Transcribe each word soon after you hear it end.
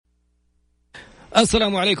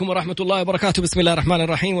السلام عليكم ورحمة الله وبركاته. بسم الله الرحمن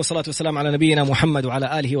الرحيم، والصلاة والسلام على نبينا محمد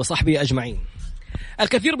وعلى آله وصحبه أجمعين.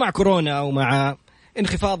 الكثير مع كورونا ومع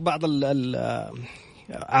انخفاض بعض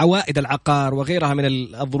عوائد العقار وغيرها من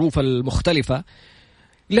الظروف المختلفة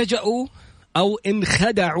لجأوا أو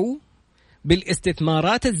انخدعوا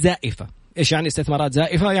بالاستثمارات الزائفة. إيش يعني استثمارات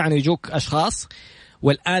زائفة؟ يعني يجوك أشخاص،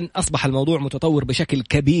 والآن أصبح الموضوع متطور بشكل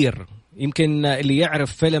كبير. يمكن اللي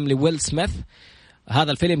يعرف فيلم لويل سميث،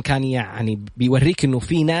 هذا الفيلم كان يعني بيوريك إنه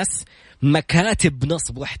في ناس مكاتب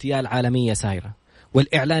نصب واحتيال عالمية سايرة،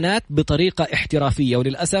 والإعلانات بطريقة احترافية،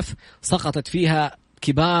 وللأسف سقطت فيها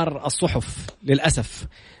كبار الصحف للأسف.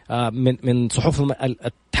 من صحف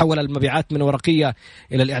تحول المبيعات من ورقية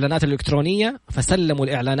إلى الإعلانات الإلكترونية، فسلموا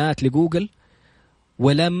الإعلانات لجوجل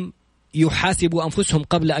ولم يحاسبوا أنفسهم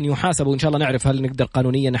قبل أن يحاسبوا. إن شاء الله نعرف هل نقدر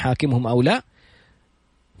قانونيا نحاكمهم أو لا.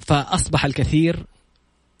 فأصبح الكثير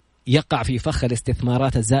يقع في فخ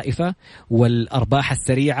الاستثمارات الزائفة والأرباح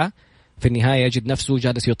السريعة، في النهاية يجد نفسه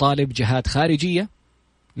جالس يطالب جهات خارجية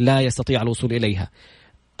لا يستطيع الوصول إليها.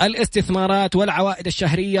 الاستثمارات والعوائد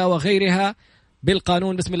الشهرية وغيرها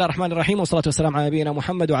بالقانون. بسم الله الرحمن الرحيم، والصلاة والسلام على نبينا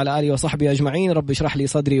محمد وعلى آله وصحبه أجمعين. رب اشرح لي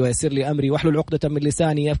صدري ويسر لي أمري واحلل عقدة من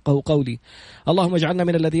لساني يفقه قولي. اللهم اجعلنا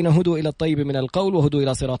من الذين هدوا إلى الطيب من القول وهدوا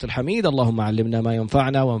إلى صراط الحميد. اللهم علمنا ما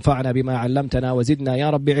ينفعنا وانفعنا بما علمتنا وزدنا يا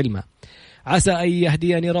رب علما. عسى أن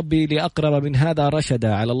يهديني ربي لأقرب من هذا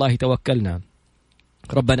رشدا. على الله توكلنا.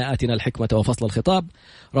 ربنا آتنا الحكمة وفصل الخطاب،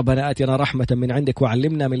 ربنا آتنا رحمة من عندك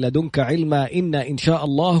وعلمنا من لدنك علما، إنا إن شاء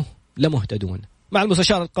الله لمهتدون. مع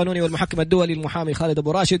المستشار القانوني والمحكم الدولي المحامي خالد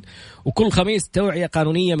أبو راشد، وكل خميس توعية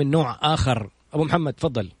قانونية من نوع آخر. أبو محمد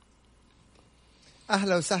تفضل.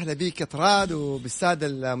 أهلا وسهلا بك طراد وبالسادة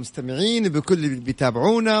المستمعين بكل اللي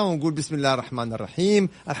بيتابعونا، ونقول بسم الله الرحمن الرحيم،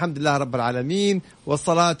 الحمد لله رب العالمين،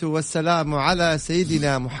 والصلاة والسلام على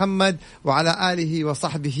سيدنا محمد وعلى آله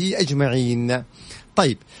وصحبه أجمعين.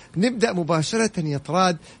 طيب نبدأ مباشرة يا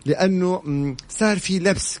طراد، لأنه صار في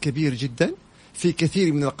لبس كبير جدا في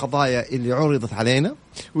كثير من القضايا اللي عرضت علينا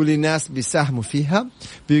واللي الناس بيساهموا فيها.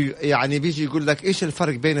 يعني بيجي يقول لك إيش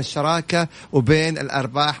الفرق بين الشراكة وبين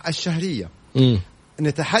الأرباح الشهرية.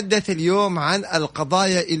 نتحدث اليوم عن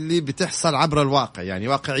القضايا اللي بتحصل عبر الواقع، يعني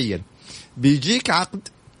واقعيا بيجيك عقد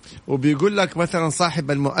وبيقول لك مثلا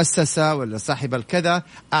صاحب المؤسسة ولا صاحب الكذا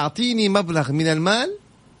أعطيني مبلغ من المال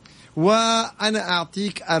وأنا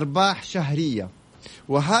أعطيك أرباح شهرية.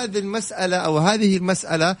 وهذه المسألة أو هذه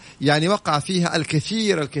المسألة يعني وقع فيها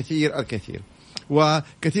الكثير الكثير الكثير،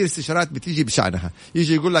 وكثير استشارات بتيجي بشأنها.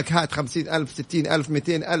 يجي يقول لك هات 50,000 60,000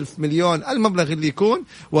 200,000 مليون، المبلغ اللي يكون،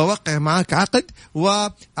 ووقع معك عقد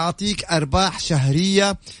وأعطيك أرباح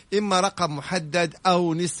شهرية، إما رقم محدد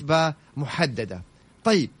أو نسبة محددة.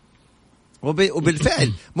 طيب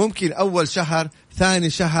وبالفعل ممكن أول شهر ثاني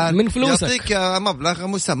شهر من فلوسك يعطيك مبلغ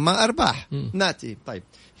مسمى أرباح ناتي. طيب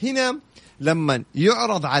هنا لما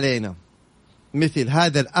يعرض علينا مثل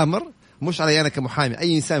هذا الأمر، مش علي أنا كمحامي،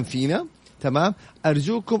 أي إنسان فينا، تمام،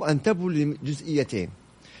 أرجوكم أن تبوا لجزئيتين.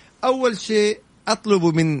 أول شيء أطلب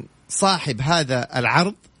من صاحب هذا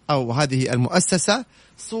العرض أو هذه المؤسسة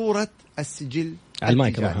صورة السجل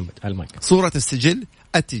التجاري. صورة السجل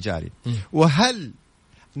التجاري، وهل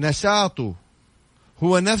نشاطه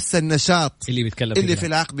هو نفس النشاط اللي في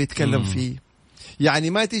العقد بيتكلم فيه. يعني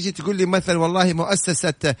ما تيجي تقول لي مثلا والله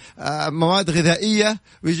مؤسسة مواد غذائية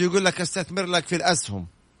ويجي يقول لك استثمر لك في الأسهم،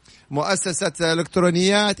 مؤسسة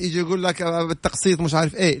إلكترونيات يجي يقول لك بالتقسيط مش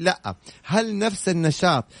عارف إيه. لا، هل نفس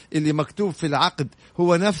النشاط اللي مكتوب في العقد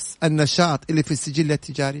هو نفس النشاط اللي في السجل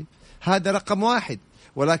التجاري؟ هذا رقم واحد.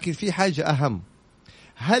 ولكن في حاجة أهم،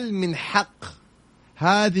 هل من حق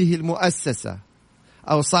هذه المؤسسة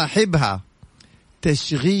أو صاحبها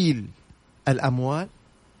تشغيل الأموال؟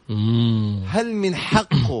 هل من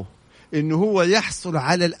حقه إنه هو يحصل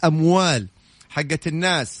على الأموال حقت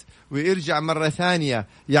الناس ويرجع مرة ثانية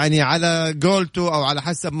يعني على قولته أو على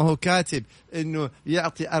حسب ما هو كاتب إنه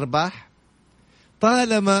يعطي أرباح؟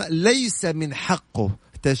 طالما ليس من حقه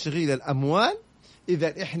تشغيل الأموال،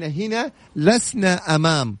 إذا إحنا هنا لسنا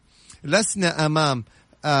أمام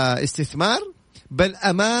استثمار، بل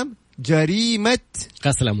أمام جريمة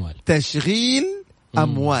غسل أموال، تشغيل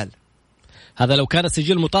أموال. هذا لو كان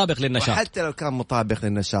السجل مطابق للنشاط. وحتى لو كان مطابق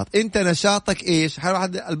للنشاط، انت نشاطك ايش؟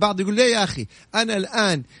 البعض يقول لي يا اخي انا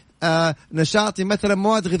الان نشاطي مثلا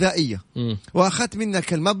مواد غذائية واخذت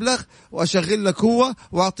منك المبلغ واشغل لك هو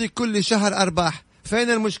واعطيك كل شهر ارباح، فين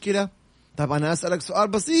المشكلة؟ طب انا اسألك سؤال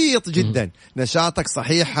بسيط جدا. نشاطك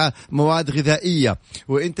صحيح مواد غذائية،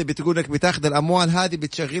 وانت بتقول لك بتاخذ الاموال هذه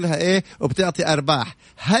بتشغلها ايه وبتعطي ارباح،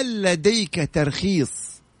 هل لديك ترخيص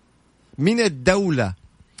من الدولة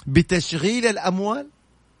بتشغيل الأموال؟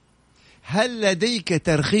 هل لديك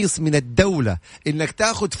ترخيص من الدولة إنك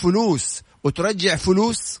تأخذ فلوس وترجع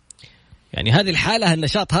فلوس؟ يعني هذه الحالة،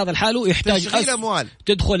 النشاط هذا الحاله يحتاج تشغيل أموال،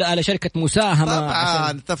 تدخل على شركة مساهمة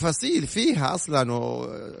طبعا تفاصيل فيها أصلا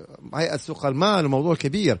وهيئة سوق المال وموضوع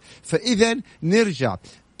كبير. فإذا نرجع،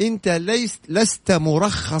 أنت لست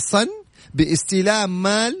مرخصا باستلام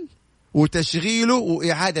مال وتشغيله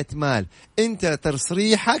وإعادة مال. أنت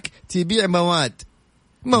تصريحك تبيع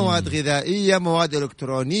مواد غذائية، مواد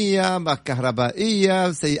إلكترونية،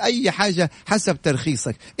 كهربائية، أي حاجة حسب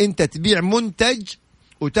ترخيصك. أنت تبيع منتج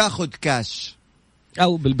وتاخذ كاش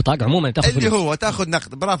أو بالبطاقة عموما تاخذ اللي هو تاخذ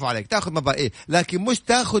نقد، برافو عليك، تاخذ مبالغ، لكن مش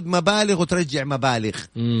تاخذ مبالغ وترجع مبالغ.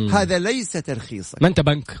 هذا ليس ترخيصك، ما أنت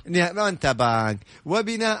بنك، ما أنت بنك.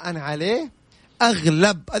 وبناء عليه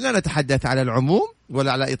أغلب، أنا نتحدث على العموم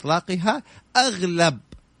ولا على إطلاقها، أغلب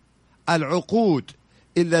العقود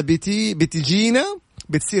إلا بتجينا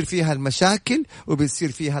بتصير فيها المشاكل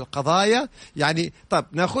وبتصير فيها القضايا. يعني طب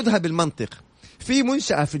ناخذها بالمنطق، في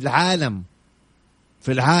منشأة في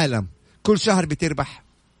العالم كل شهر بتربح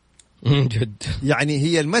جد. يعني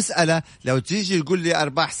هي المسألة لو تيجي تقول لي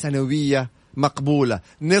أرباح سنوية مقبولة،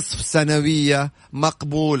 نصف سنوية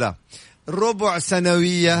مقبولة، ربع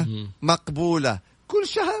سنوية مقبولة،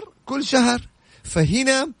 كل شهر.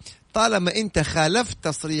 فهنا طالما أنت خالفت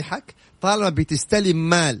تصريحك، طالما بتستلم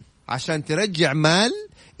مال عشان ترجع مال،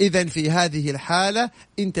 إذن في هذه الحالة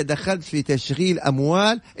أنت دخلت في تشغيل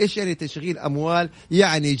أموال. إيش يعني تشغيل أموال؟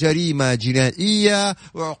 يعني جريمة جنائية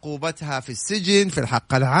وعقوبتها في السجن في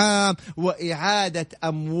الحق العام وإعادة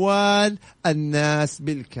أموال الناس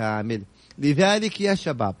بالكامل. لذلك يا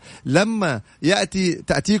شباب، لما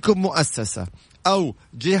تأتيكم مؤسسة أو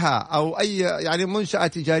جهة أو أي يعني منشأة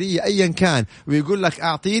تجارية أيا كان ويقول لك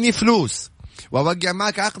أعطيني فلوس وأوقع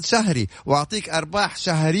معك عقد شهري وأعطيك أرباح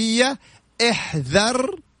شهرية،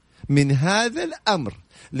 احذر من هذا الأمر،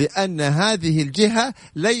 لأن هذه الجهة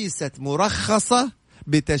ليست مرخصة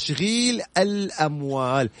بتشغيل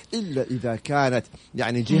الأموال إلا إذا كانت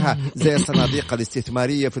يعني جهة زي الصناديق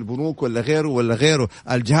الاستثمارية في البنوك ولا غيره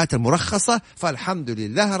الجهات المرخصة، فالحمد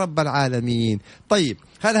لله رب العالمين. طيب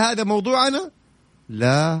هل هذا موضوعنا؟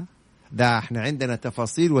 لا، ده احنا عندنا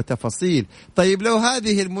تفاصيل وتفاصيل. طيب لو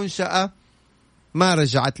هذه المنشأة ما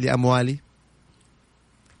رجعت لي أموالي،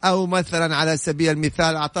 أو مثلا على سبيل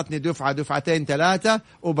المثال أعطتني دفعتين 3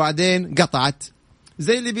 وبعدين قطعت،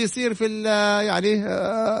 زي اللي بيصير في يعني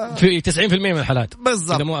في 90% من الحالات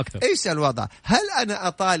بالضبط، مو أكثر. إيش الوضع؟ هل أنا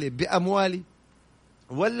أطالب بأموالي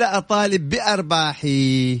ولا أطالب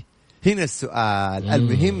بأرباحي؟ هنا السؤال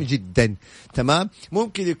المهم جدا. تمام،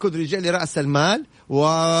 ممكن يكون رجال رأس المال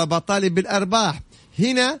وبطالب بالأرباح.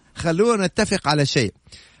 هنا خلونا نتفق على شيء،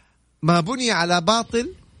 ما بني على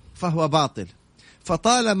باطل فهو باطل.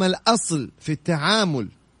 فطالما الأصل في التعامل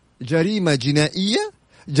جريمة جنائية،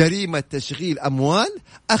 جريمة تشغيل أموال،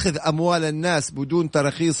 أخذ أموال الناس بدون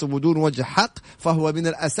ترخيص وبدون وجه حق، فهو من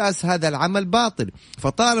الأساس هذا العمل باطل.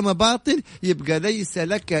 فطالما باطل يبقى ليس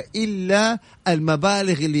لك إلا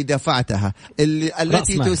المبالغ اللي دفعتها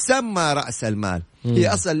التي تسمى رأس المال. هي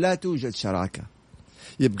أصلا لا توجد شراكة.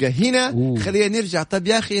 يبقى هنا خلينا نرجع، طب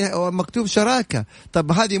يا أخي مكتوب شراكة،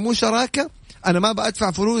 طب هذه مو شراكة، أنا ما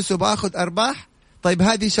بأدفع فلوس وبأخذ أرباح، طيب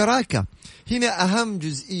هذه شراكة. هنا أهم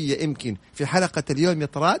جزئية يمكن في حلقة اليوم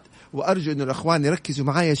يطراد، وأرجو أن الأخوان يركزوا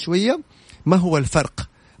معايا شوية، ما هو الفرق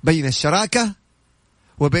بين الشراكة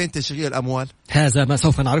وبين تشغيل الأموال؟ هذا ما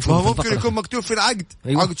سوف نعرفه. ممكن يكون مكتوب في العقد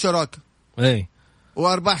أيوة. عقد شراكة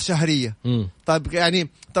وأرباح شهرية. طيب يعني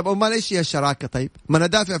طب أمال إيش هي الشراكة؟ طيب ما أنا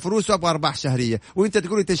دافع فلوس وأبغى أرباح شهرية وأنت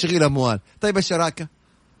تقولي تشغيل أموال، طيب الشراكة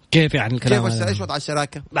كيف يعني الكلام؟ كيف ايش وضع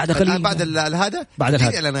الشراكه بعد خليل بعد هذا بعد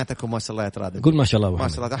اعلاناتكم؟ ما شاء الله يتراضى، قول ما شاء الله ما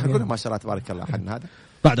شاء الله، احنا نقول ما شاء الله تبارك الله. حنا هذا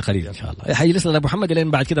بعد خليل ان شاء الله حيجلس لنا ابو محمد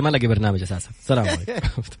لين بعد كذا ما نلاقي برنامج اساسا. السلام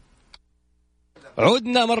عليكم.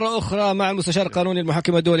 عدنا مرة أخرى مع المستشار القانوني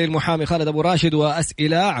المحكم الدولي المحامي خالد أبو راشد،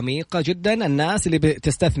 وأسئلة عميقة جدا. الناس اللي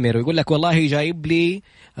بتستثمر ويقول لك والله جايب لي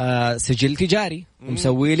سجل تجاري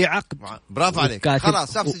ومسوي لي عقد، برافو عليك،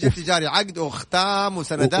 خلاص صار سجل تجاري، عقد وختام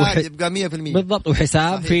وسندات يبقى 100% بالضبط،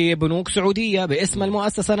 وحساب صحيح في بنوك سعودية باسم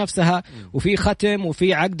المؤسسة نفسها، وفي ختم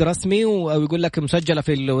وفي عقد رسمي، ويقول لك مسجلة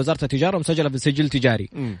في وزارة التجارة ومسجلة في السجل التجاري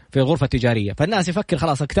في الغرفة التجارية. فالناس يفكر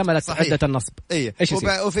خلاص اكتملت عدة النصب.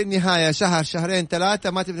 وفي النهاية شهر شهرين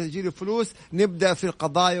 3 ما تبدأ تجيله فلوس، نبدأ في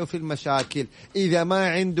القضايا وفي المشاكل. إذا ما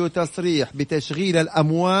عنده تصريح بتشغيل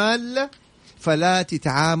الأموال فلا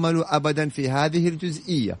تتعاملوا أبدا في هذه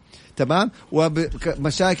الجزئية. تمام،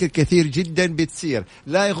 ومشاكل كثير جدا بتصير.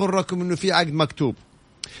 لا يغركم أنه في عقد مكتوب،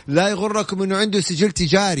 لا يغركم أنه عنده سجل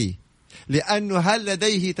تجاري، لأنه هل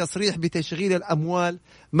لديه تصريح بتشغيل الأموال؟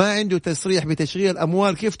 ما عنده تصريح بتشغيل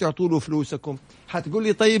الأموال، كيف تعطوا له فلوسكم؟ حتقول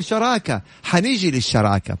لي طيب شراكة. حنيجي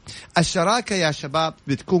للشراكة. الشراكة يا شباب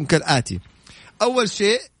بتكون كالآتي: أول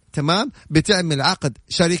شيء تمام، بتعمل عقد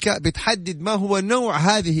شركة، بتحدد ما هو نوع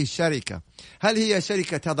هذه الشركة. هل هي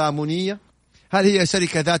شركة تضامنية؟ هل هي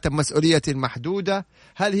شركة ذات مسؤولية محدودة؟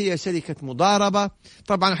 هل هي شركة مضاربة؟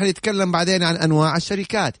 طبعا حنتكلم بعدين عن أنواع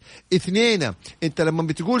الشركات. اثنين، أنت لما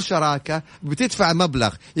بتقول شراكة بتدفع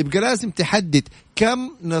مبلغ، يبقى لازم تحدد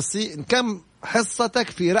كم حصتك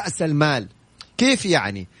في رأس المال. كيف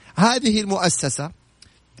يعني؟ هذه المؤسسة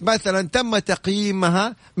مثلا تم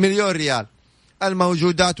تقييمها $1,000,000،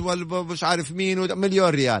 الموجودات والمش عارف مين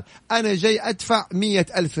 $1,000,000، أنا جاي أدفع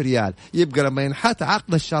 $100,000. يبقى لما ينحط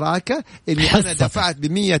عقد الشراكة اللي أنا دفعت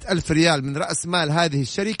 $100,000 من رأس مال هذه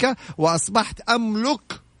الشركة وأصبحت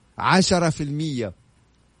أملك 10%.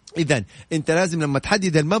 إذن أنت لازم لما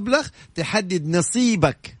تحدد المبلغ تحدد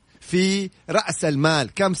نصيبك في رأس المال،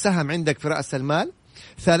 كم سهم عندك في رأس المال.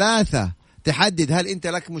 3، تحدد هل أنت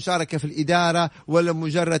لك مشاركة في الإدارة ولا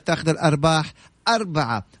مجرد تأخذ الأرباح.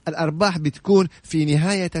 4، الأرباح بتكون في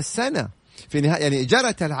نهاية السنة، في نهاية يعني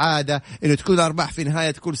جرت العادة إنه تكون أرباح في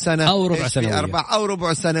نهاية كل سنة أو ربع سنوي، أرباح أو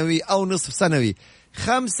ربع سنوي أو نصف سنوي.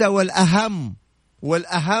 5،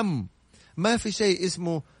 والأهم ما في شيء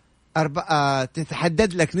اسمه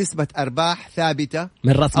تتحدد لك نسبة أرباح ثابتة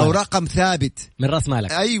من رأس مالك أو رقم ثابت من رأس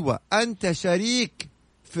مالك. أيوة، أنت شريك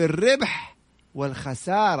في الربح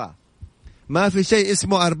والخسارة. ما في شيء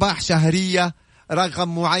اسمه أرباح شهرية،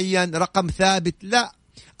 رقم معين، رقم ثابت. لا،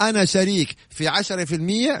 أنا شريك في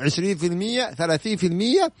 10%، 20%،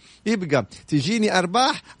 30%. يبقى تجيني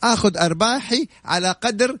أرباح، أخذ أرباحي على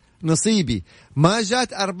قدر نصيبي. ما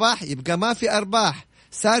جات أرباح يبقى ما في أرباح.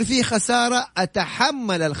 صار في خسارة،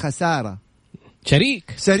 أتحمل الخسارة.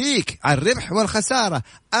 شريك على الربح والخسارة.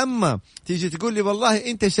 أما تيجي تقول لي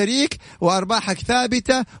والله أنت شريك وأرباحك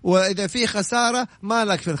ثابتة وإذا في خسارة ما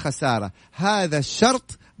لك في الخسارة، هذا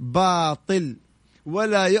الشرط باطل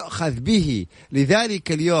ولا يؤخذ به.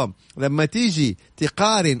 لذلك اليوم لما تيجي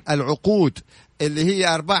تقارن العقود اللي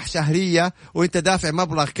هي أرباح شهرية وانت دافع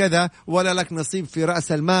مبلغ كذا ولا لك نصيب في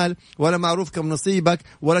رأس المال ولا معروف كم نصيبك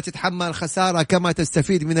ولا تتحمل خسارة كما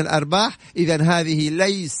تستفيد من الأرباح، إذن هذه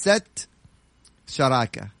ليست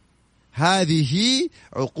شراكة، هذه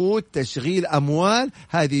عقود تشغيل أموال،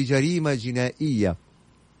 هذه جريمة جنائية.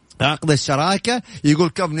 عقد الشراكة يقول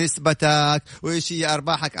كم نسبتك وإيش هي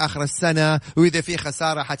أرباحك آخر السنة، وإذا في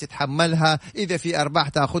خسارة حتتحملها، إذا في أرباح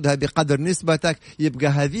تأخذها بقدر نسبتك. يبقى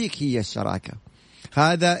هذيك هي الشراكة.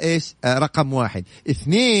 هذا إيش رقم 1.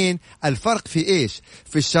 2، الفرق في إيش؟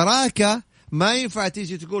 في الشراكة ما ينفع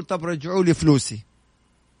تيجي تقول طب رجعوا لي فلوسي،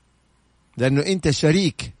 لأنه أنت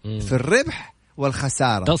شريك في الربح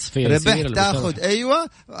والخسارة. ربح تاخذ، أيوة،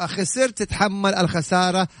 خسرت تتحمل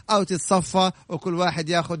الخسارة أو تتصفى وكل واحد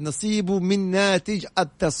ياخذ نصيبه من ناتج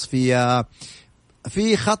التصفية.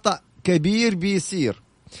 في خطأ كبير بيصير،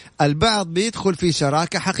 البعض بيدخل في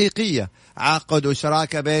شراكة حقيقية، عقدوا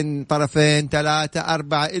شراكة بين طرفين 3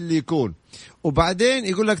 4 اللي يكون، وبعدين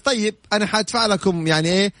يقول لك طيب أنا حادفع لكم يعني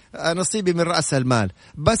إيه نصيبي من رأس المال،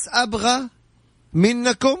 بس أبغى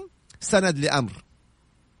منكم سند لأمر.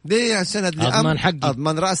 ليه سند لأمر؟ أضمن حقي،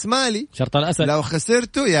 أضمن رأس مالي، شرط الأسد. لو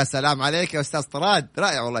خسرته يا سلام عليك يا أستاذ طراد،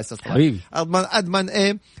 رائع والله أستاذ طراد حبيبي. أضمن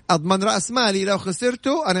إيه؟ أضمن رأس مالي، لو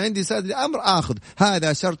خسرته أنا عندي سند لأمر آخذ.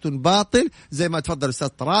 هذا شرط باطل زي ما تفضل أستاذ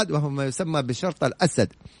طراد، وهو ما يسمى بشرط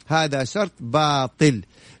الأسد. هذا شرط باطل،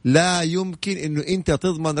 لا يمكن إنه أنت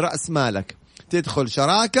تضمن رأس مالك. تدخل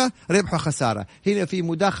شراكة ربح وخسارة. هنا في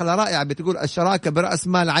مداخلة رائعة بتقول الشراكة برأس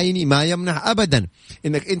مال عيني ما يمنع أبدا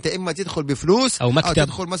إنك أنت إما تدخل بفلوس أو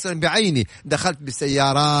تدخل مثلا بعيني. دخلت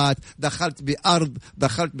بسيارات، دخلت بأرض،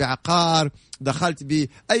 دخلت بعقار، دخلت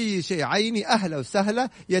بأي شيء عيني، أهلا وسهلا،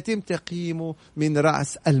 يتم تقييمه من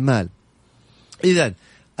رأس المال. إذن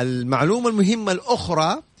المعلومة المهمة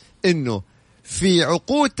الأخرى إنه في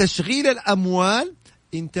عقود تشغيل الأموال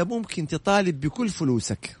أنت ممكن تطالب بكل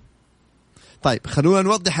فلوسك. طيب خلونا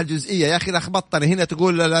نوضح الجزئية يا أخي، لخبطتني، هنا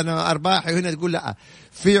تقول لنا أرباحي وهنا تقول لا.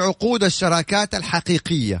 في عقود الشراكات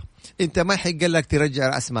الحقيقية أنت ما يحق لك ترجع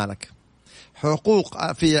رأس مالك.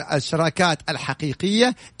 حقوق في الشراكات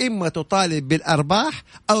الحقيقية إما تطالب بالأرباح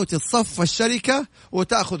أو تتصفى الشركة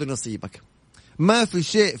وتأخذ نصيبك. ما في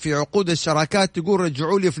شيء في عقود الشراكات تقول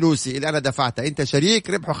رجعوا لي فلوسي اللي أنا دفعتها، أنت شريك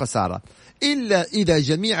ربح وخسارة، إلا إذا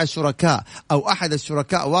جميع الشركاء أو أحد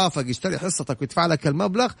الشركاء وافق يشتري حصتك ويدفع لك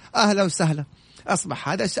المبلغ، أهلا وسهلا، أصبح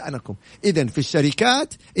هذا شأنكم. إذن في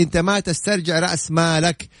الشركات أنت ما تسترجع رأس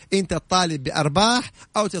مالك، أنت تطالب بأرباح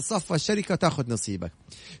أو تتصفى الشركة وتأخذ نصيبك.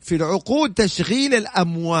 في العقود تشغيل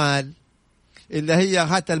الأموال اللي هي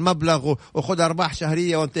هات المبلغ وخذ أرباح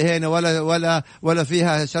شهرية وانتهينا ولا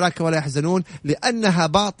فيها شراكة ولا يحزنون، لأنها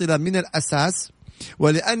باطلة من الأساس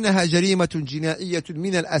ولأنها جريمة جنائية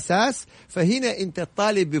من الأساس. فهنا أنت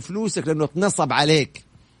تطالب بفلوسك لأنه تنصب عليك،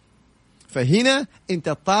 فهنا أنت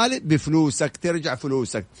تطالب بفلوسك، ترجع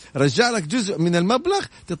فلوسك، رجع لك جزء من المبلغ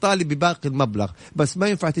تطالب بباقي المبلغ. بس ما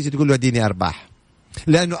ينفع تيجي تقول له اديني أرباح،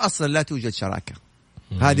 لأنه أصلا لا توجد شراكة.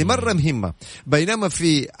 هذه مرة مهمة. بينما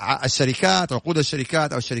في الشركات، عقود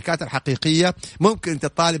الشركات أو الشركات الحقيقية، ممكن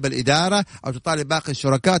تطالب الإدارة أو تطالب باقي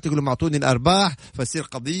الشركاء تقول لهم أعطوني الأرباح، فتصير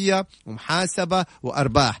قضية ومحاسبة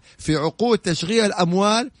وأرباح. في عقود تشغيل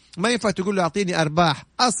الأموال ما ينفع تقول له أعطيني أرباح،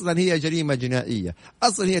 أصلا هي جريمة جنائية،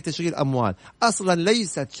 أصلا هي تشغيل أموال، أصلا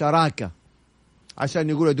ليست شراكة عشان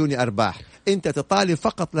يقولوا دوني أرباح. أنت تطالب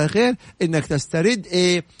فقط لا غير إنك تسترد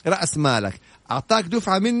رأس مالك، أعطاك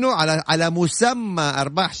دفعة منه على مسمى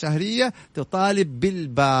أرباح شهرية، تطالب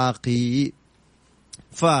بالباقي.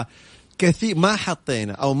 فكثير ما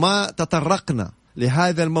حطينا أو ما تطرقنا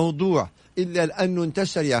لهذا الموضوع إلا لأنه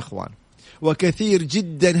انتشر يا أخوان، وكثير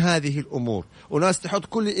جدا هذه الأمور، وناس تحط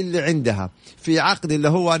كل اللي عندها في عقد اللي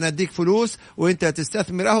هو أنا أديك فلوس وإنت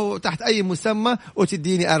تستثمره تحت أي مسمى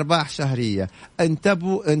وتديني أرباح شهرية.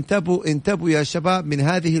 انتبهوا انتبهوا انتبهوا يا شباب من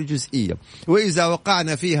هذه الجزئية، وإذا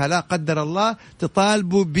وقعنا فيها لا قدر الله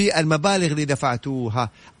تطالبوا بالمبالغ اللي دفعتوها.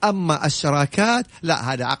 أما الشراكات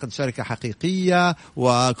لا، هذا عقد شركة حقيقية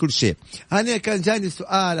وكل شيء. أنا كان جاني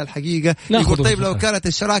سؤال الحقيقة، يقول طيب لو كانت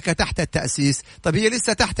الشراكة تحت التأسيس، طب هي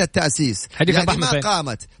لسه تحت التأسيس يعني ما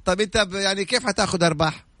قامت، طب انت يعني كيف هتاخذ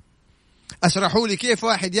ارباح؟ اشرحوا لي كيف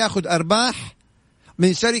واحد ياخذ ارباح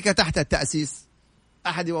من شركه تحت التاسيس؟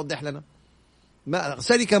 احد يوضح لنا. ما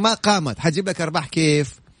شركه ما قامت هتجيب لك ارباح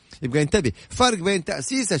كيف؟ يبقى انتبه، فرق بين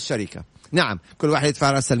تاسيس الشركه، نعم كل واحد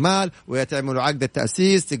يدفع راس المال ويتعملوا عقد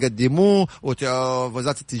التاسيس تقدموه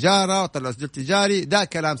ووزاره التجاره وطلعوا سجل تجاري، ده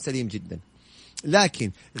كلام سليم جدا.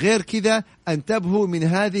 لكن غير كذا انتبهوا من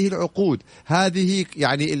هذه العقود، هذه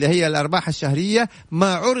يعني اللي هي الأرباح الشهرية،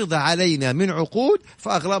 ما عرض علينا من عقود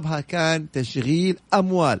فأغلبها كان تشغيل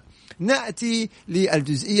أموال. نأتي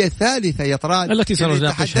للجزئية الثالثة يا طراد التي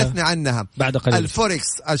تحدثنا عنها بعد قليل، الفوركس،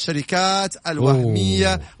 الشركات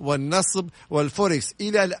الوهمية والنصب والفوركس.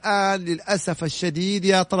 إلى الآن للأسف الشديد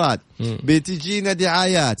يا طراد بتجينا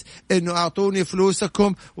دعايات إنه أعطوني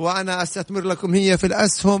فلوسكم وأنا أستثمر لكم هي في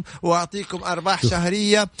الأسهم وأعطيكم أرباح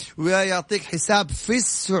شهرية، ويعطيك حساب في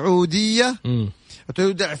السعودية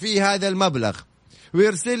تودع فيه هذا المبلغ،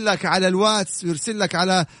 ويرسل لك على الواتس ويرسل لك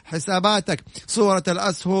على حساباتك صورة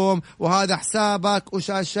الأسهم وهذا حسابك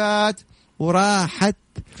وشاشات، وراحت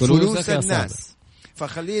فلوس الناس.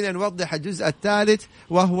 فخلينا نوضح الجزء الثالث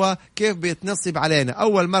وهو كيف بيتنصب علينا.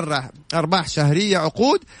 أول مرة أرباح شهرية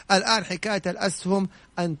عقود، الآن حكاية الأسهم.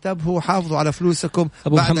 انتبهوا، حافظوا على فلوسكم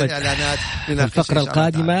بعد الإعلانات. الفقرة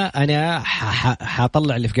القادمة أنا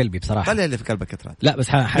حطلع اللي في قلبي بصراحة. طلع اللي في قلبك ترى. لا بس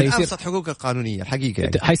حيصير من أبسط حقوق القانونية الحقيقة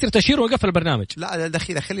يعني. حيصير تشير وقفل البرنامج. لا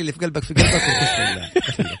دخيلة، خلي اللي في قلبك في قلبك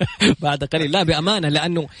بعد قليل. لا بأمانة،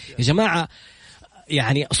 لأنه يا جماعة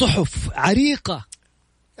يعني صحف عريقة،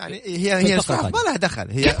 يعني هي صحف ما لها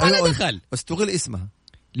دخل، هي ما لها دخل، بس تغل اسمها.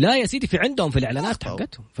 لا يا سيدي، في عندهم في الإعلانات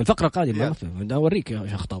حقتهم في الفقرة القادمة. بدي أوريك يا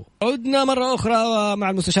شيخ طاو. عدنا مرة أخرى مع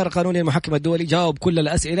المستشار القانوني المحكم الدولي، جاوب كل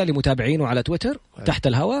الأسئلة لمتابعينه على تويتر تحت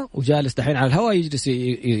الهواء، وجالس دحين على الهواء يجلس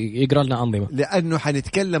يقرأ لنا أنظمة. لأنه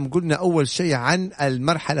حنتكلم قلنا أول شيء عن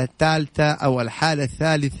المرحلة الثالثة أو الحالة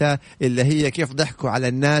الثالثة اللي هي كيف ضحكوا على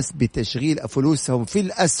الناس بتشغيل فلوسهم في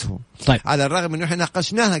الأسهم. طيب، على الرغم أنه احنا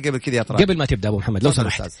ناقشناها قبل كذا يا طارق. قبل ما تبدأ أبو محمد لو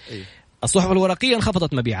سمحت، الصحف الورقية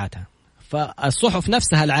انخفضت مبيعاتها، فالصحف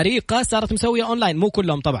نفسها العريقة صارت مسوية أونلاين، مو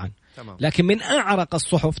كلهم طبعا، لكن من أعرق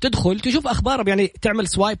الصحف تدخل تشوف أخبار، يعني تعمل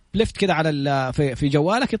سوايب ليفت كده على في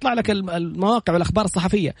جوالك يطلع لك المواقع والأخبار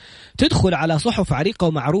الصحفية. تدخل على صحف عريقة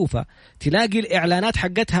ومعروفة تلاقي الإعلانات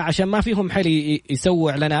حقتها عشان ما فيهم حل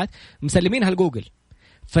يسووا إعلانات مسلمينها لجوجل،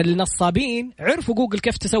 فالنصابين عرفوا جوجل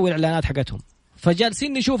كيف تسوي الإعلانات حقتهم،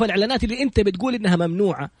 فجالسين نشوف الإعلانات اللي أنت بتقول إنها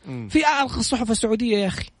ممنوعة في أعرق الصحف السعودية يا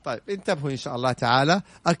أخي. طيب انتبهوا إن شاء الله تعالى،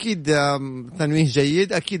 أكيد تنويه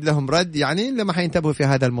جيد، أكيد لهم رد يعني لما حينتبهوا في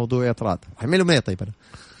هذا الموضوع يا طراد. حملوا ما طيب أنا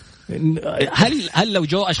هل لو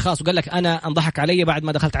جو أشخاص وقال لك أنا انضحك علي بعد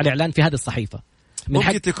ما دخلت على إعلان في هذه الصحيفة،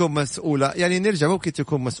 ممكن تكون مسؤولة، يعني نرجع ممكن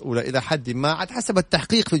تكون مسؤولة إلى حد ما عاد حسب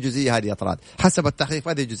التحقيق في الجزئية هذه يا طراد، حسب التحقيق في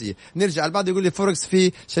هذه الجزئية. نرجع البعض يقول لي فوركس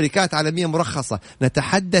في شركات عالمية مرخصة،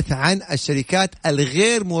 نتحدث عن الشركات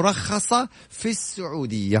الغير مرخصة في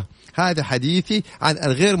السعودية. هذا حديثي عن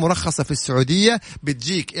الغير مرخصة في السعودية.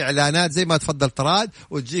 بتجيك إعلانات زي ما تفضل طراد،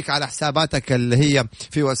 وتجيك على حساباتك اللي هي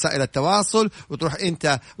في وسائل التواصل، وتروح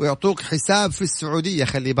أنت ويعطوك حساب في السعودية.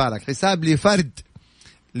 خلي بالك، حساب لفرد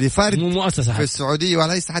لفرد مو مؤسسة في السعودية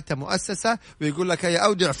وليس حتى مؤسسة، ويقول لك هي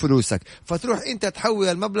أودع فلوسك، فتروح أنت تحول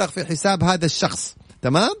المبلغ في حساب هذا الشخص.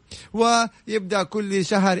 تمام. ويبدأ كل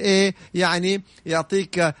شهر يعني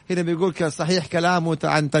يعطيك هنا بيقولك صحيح كلامه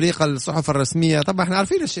عن طريق الصحف الرسمية. طبعا احنا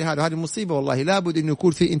عارفين الشيء هذا، هذه مصيبة والله، لابد انه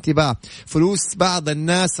يكون في انتباه. فلوس بعض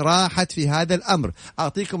الناس راحت في هذا الامر.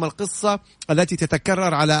 اعطيكم القصة التي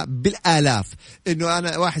تتكرر على بالآلاف، انه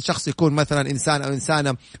انا واحد شخص يكون مثلا انسان او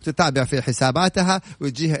انسانة تتابع في حساباتها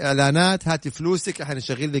ويجيها اعلانات هاتي فلوسك احنا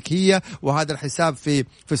نشغل لك هي وهذا الحساب في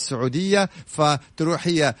السعودية، فتروح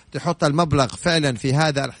هي تحط المبلغ فعلا في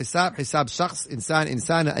هذا الحساب، حساب شخص انسان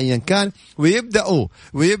انسانة ايا كان،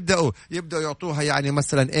 ويبدأوا يعطوها يعني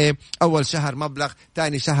مثلا اول شهر مبلغ،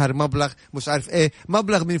 ثاني شهر مبلغ، مش عارف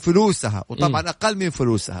مبلغ من فلوسها، وطبعا اقل من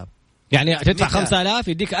فلوسها. يعني تدفع 5000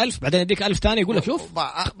 يديك 1000 بعدين يديك 1000 ثاني يقول لك شوف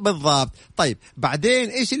بالضبط. طيب بعدين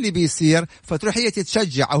ايش اللي بيصير؟ فتروح هي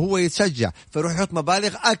تتشجع او هو يتشجع، فيروح يحط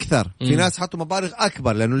مبالغ اكثر. في ناس حطوا مبالغ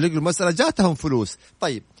اكبر لانه لقوا المسألة جاتهم فلوس.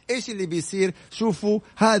 طيب ايش اللي بيصير؟ شوفوا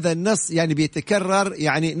هذا النص يعني بيتكرر،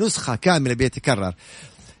 يعني نسخة كاملة بيتكرر.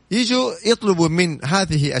 يجوا يطلبوا من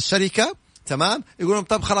هذه الشركة، تمام، يقولون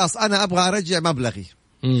طب خلاص انا ابغى ارجع مبلغي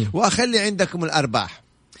واخلي عندكم الارباح.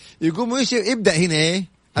 يقوموا يبدأ هنا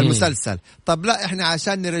المسلسل. طب لا احنا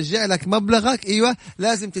عشان نرجع لك مبلغك ايوه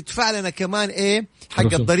لازم تدفع لنا كمان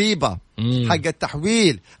حق الضريبة، حق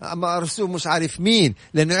التحويل، رسوم مش عارف مين،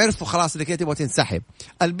 لانه عرفوا خلاص انك تبغى تنسحب.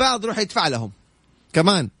 البعض روح يدفع لهم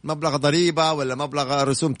كمان مبلغ ضريبة ولا مبلغ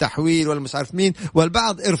رسوم تحويل ولا مش عارف مين،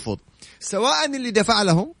 والبعض ارفض. سواء اللي دفع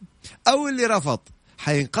لهم او اللي رفض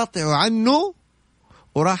حينقطعوا عنه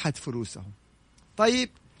وراحت فلوسهم. طيب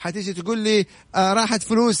حتيجي تقول لي راحت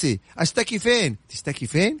فلوسي، اشتكي فين؟ تشتكي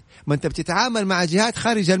فين؟ ما انت بتتعامل مع جهات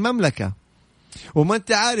خارج المملكة، وما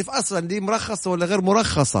انت عارف اصلا دي مرخصة ولا غير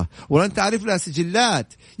مرخصة، ولا انت عارف لها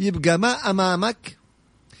سجلات. يبقى ما امامك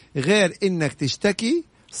غير انك تشتكي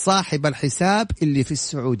صاحب الحساب اللي في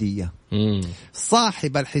السعودية.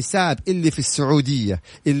 صاحب الحساب اللي في السعودية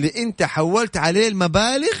اللي انت حولت عليه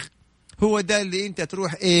المبالغ، هو ده اللي انت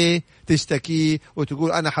تروح تشتكيه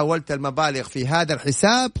وتقول انا حولت المبالغ في هذا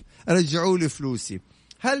الحساب رجعوا لي فلوسي.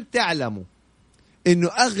 هل تعلموا انه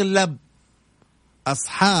اغلب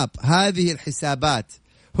اصحاب هذه الحسابات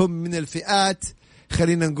هم من الفئات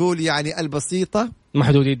خلينا نقول يعني البسيطة،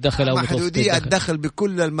 محدودي الدخل او محدودي الدخل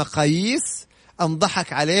بكل المقاييس،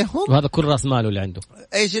 انضحك عليهم، وهذا كل راس ماله اللي عنده.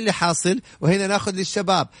 ايش اللي حاصل؟ وهنا ناخذ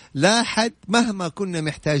للشباب، لا حد مهما كنا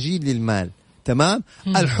محتاجين للمال، تمام،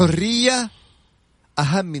 الحرية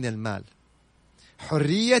أهم من المال.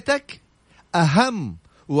 حريتك أهم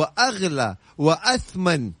وأغلى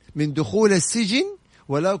وأثمن من دخول السجن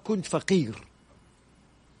ولو كنت فقير.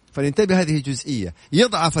 فننتبه هذه الجزئية.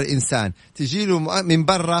 يضعف الإنسان، تجيله من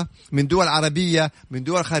برا، من دول عربية، من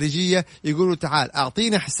دول خارجية، يقولوا تعال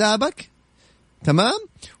أعطينا حسابك، تمام،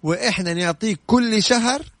 وإحنا نعطيك كل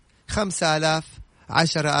شهر 5000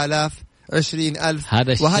 10,000 20,000.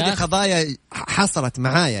 وهذه قضايا حصلت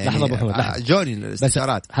معايا يعني. لحظة أبو محمد، جوني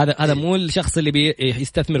الاستشارات. هذا مو الشخص اللي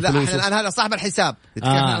بيستثمر فلوسه. لا الآن هذا صاحب الحساب.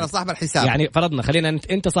 نتكلم على صاحب الحساب. يعني فرضنا خلينا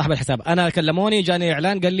انت صاحب الحساب، انا كلموني جاني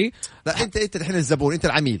اعلان قال لي لا انت الحين الزبون، انت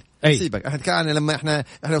العميل. سيبك، احنا كان لما احنا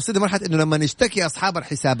وصلنا مرحله انه لما نشتكي اصحاب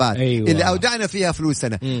الحسابات اللي اودعنا فيها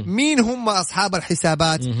فلوسنا. مين هم اصحاب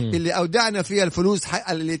الحسابات اللي اودعنا فيها الفلوس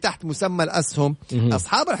اللي تحت مسمى الاسهم؟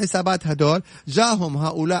 اصحاب الحسابات هدول جاهم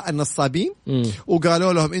هؤلاء النصابين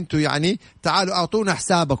وقالوا لهم انتم يعني تعالوا اعطونا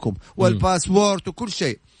حسابكم والباسورد وكل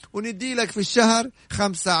شيء، وندي لك في الشهر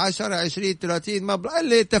 5 10 20 30 مبلغ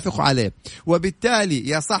اللي يتفقوا عليه. وبالتالي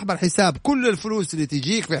يا صاحب الحساب كل الفلوس اللي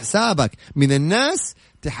تجيك في حسابك من الناس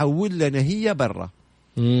تحول لنا هي برا.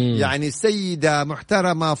 يعني سيدة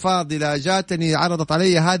محترمة فاضلة جاتني عرضت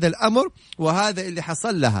علي هذا الأمر، وهذا اللي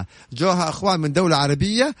حصل لها. جوها أخوان من دولة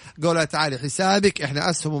عربية قالوا تعالي حسابك إحنا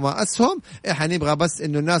أسهم وما أسهم، إحنا نبغى بس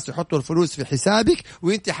إنه الناس يحطوا الفلوس في حسابك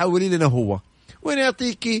وإنت حولي لنا هو،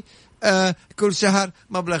 ونعطيكي كل شهر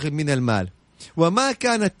مبلغ من المال. وما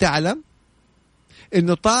كانت تعلم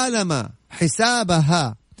إنه طالما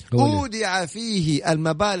حسابها أودع فيه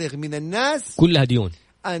المبالغ من الناس كلها ديون،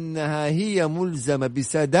 أنها هي ملزمة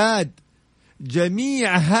بسداد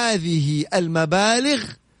جميع هذه المبالغ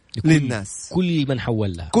للناس. كل من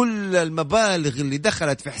حول لها كل المبالغ اللي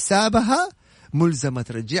دخلت في حسابها ملزمة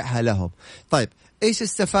ترجعها لهم. طيب إيش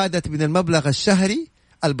استفادت من المبلغ الشهري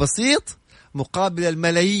البسيط مقابل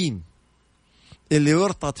الملايين اللي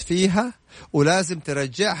ورطت فيها ولازم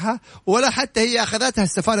ترجعها؟ ولا حتى هي أخذتها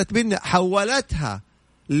استفادت منها، حولتها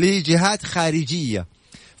لجهات خارجية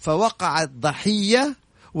فوقعت ضحية،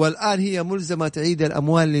 والآن هي ملزمة تعيد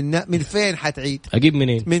الأموال للناس. من فين حتعيد؟ أجيب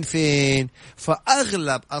منين؟ من فين؟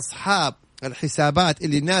 فأغلب أصحاب الحسابات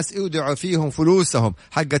اللي الناس يودعوا فيهم فلوسهم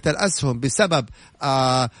حقة الأسهم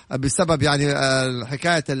بسبب يعني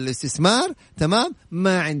حكاية الاستثمار، تمام،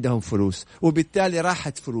 ما عندهم فلوس وبالتالي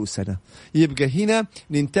راحت فلوسنا. يبقى هنا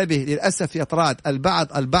ننتبه. للأسف يا طراد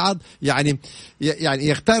البعض يعني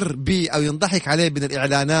يغتر بي أو ينضحك عليه من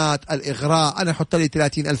الإعلانات الإغراء. أنا أحط لي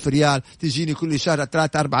 30,000 ريال تجيني كل شهر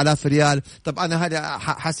 3-4,000 ريال. طب أنا هذا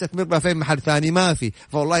حستثمر بها في محل ثاني ما في،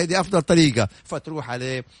 فوالله دي أفضل طريقة، فتروح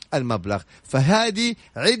عليه المبلغ. فهذه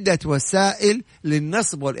عدة وسائل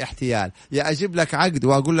للنصب والاحتيال. يا أجيب لك عقد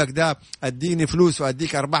وأقول لك ده أديني فلوس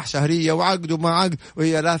وأديك أرباح شهرية، وعقد وما عقد،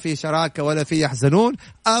 وهي لا في شراكة ولا في يحزنون.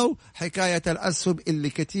 أو حكاية الأسهم اللي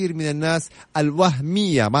كثير من الناس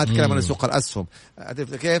الوهمية، ما أتكلم عن سوق الأسهم،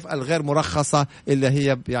 كيف الغير مرخصة اللي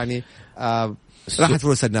هي يعني راحت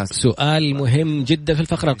فلوس الناس. سؤال مهم جدا في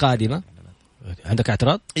الفقرة القادمة. عندك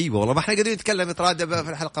اعتراض؟ ايوه والله ما احنا قادرين نتكلم اطراد في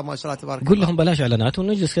الحلقه، ما شاء الله تبارك الله. قول لهم بلاش اعلانات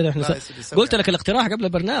ونجلس كذا احنا. قلت لك الاقتراح قبل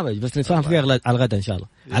البرنامج بس نتفاهم فيه على الغداء ان شاء الله.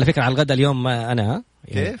 على فكره على الغداء اليوم انا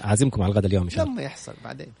يعني اعزمكم على الغداء اليوم ان شاء الله. لما يحصل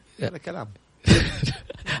بعدين هذا كلام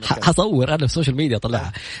حصور انا في السوشيال ميديا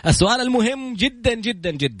طلعها. السؤال المهم جدا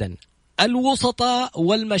جدا جدا: الوسطاء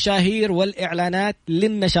والمشاهير والإعلانات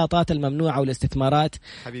للنشاطات الممنوعة والاستثمارات.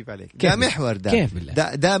 حبيب عليك، ده محور، ده كيف بالله؟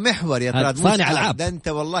 ده محور يا ترى. صانع ألعاب، ده أنت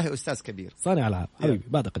والله أستاذ كبير، صانع ألعاب حبيبي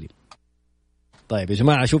بعد قليل. طيب يا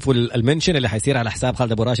جماعة شوفوا المنشن اللي حيصير على حساب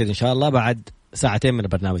خالد أبو راشد إن شاء الله بعد ساعتين من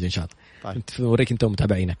البرنامج إن شاء الله. طيب. نوريك أنت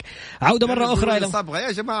ومتابعينك. عودة مرة أخرى إلى صبغة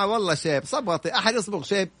يا جماعة، والله شيب صبغتي، أحد يصبغ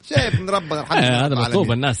شيب من ربنا الحمد لله. هذا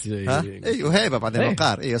مطلوب الناس. أيوه هيبة بعدين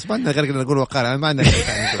وقار. أيوه سبحان غير نقول وقار يعني ما عندنا.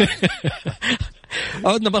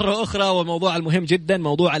 عودنا مرة أخرى، والموضوع المهم جدا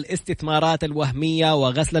موضوع الاستثمارات الوهمية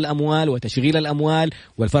وغسل الأموال وتشغيل الأموال،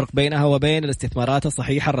 والفرق بينها وبين الاستثمارات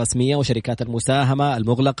الصحيحة الرسمية وشركات المساهمة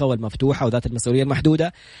المغلقة والمفتوحة وذات المسؤولية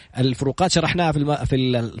المحدودة. الفروقات شرحناها في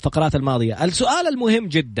الفقرات الماضية. السؤال المهم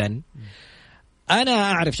جدا: أنا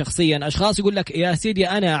أعرف شخصيا أشخاص يقول لك يا سيدي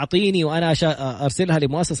أنا أعطيني وأنا أرسلها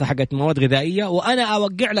لمؤسسة حقت مواد غذائية وأنا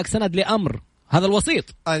أوقع لك سند لأمر. هذا الوسيط.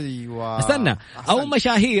 أيوة. استنى. أو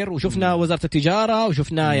مشاهير، وشفنا وزارة التجارة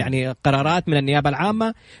وشفنا يعني قرارات من النيابة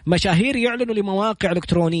العامة، مشاهير يعلنوا لمواقع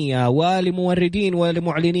إلكترونية ولموردين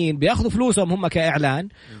ولمعلنين بياخذوا فلوسهم هم كإعلان،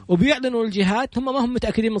 وبيعلنوا الجهات هم ما هم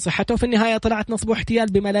متأكدين من صحته، وفي النهاية طلعت نصب واحتيال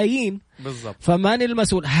بملايين. بالضبط. فمان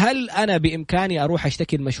المسؤول؟ هل أنا بإمكاني أروح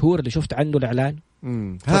أشتكي المشهور اللي شفت عنده الإعلان؟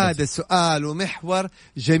 هذا سؤال ومحور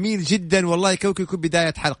جميل جدا والله، كوكي يكون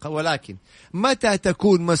بداية حلقة. ولكن متى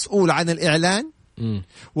تكون مسؤول عن الإعلان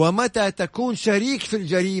ومتى تكون شريك في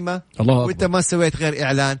الجريمة وانت ما سويت غير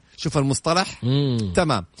إعلان؟ شوف المصطلح.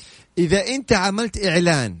 تمام. إذا انت عملت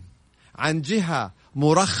إعلان عن جهة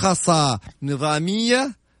مرخصة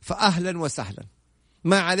نظامية فأهلا وسهلا،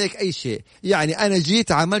 ما عليك أي شيء. يعني أنا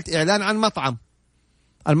جيت عملت إعلان عن مطعم،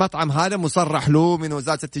 المطعم هذا مصرح له من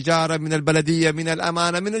وزارة التجارة، من البلدية، من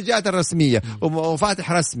الأمانة، من الجهات الرسمية،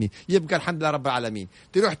 وفاتح رسمي، يبقى الحمد لله رب العالمين.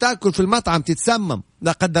 تروح تأكل في المطعم تتسمم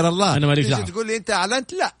لا قدر الله، أنا ماليش دعوة، تقول لي أنت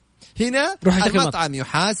أعلنت؟ لا، هنا المطعم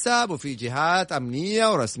يحاسب وفي جهات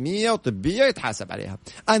أمنية ورسمية وطبية يتحاسب عليها.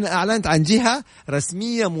 أنا أعلنت عن جهة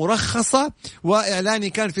رسمية مرخصة وإعلاني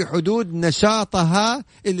كان في حدود نشاطها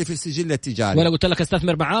اللي في السجل التجاري، ولا قلت لك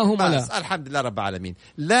استثمر معاهم ولا؟ الحمد لله رب العالمين.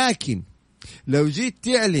 لكن لو جيت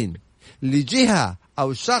تعلن لجهة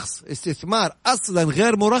أو شخص استثمار أصلا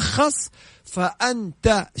غير مرخص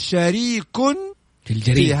فأنت شريك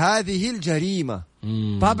في هذه الجريمة.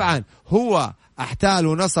 طبعا هو احتال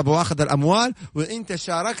ونصب واخذ الأموال، وانت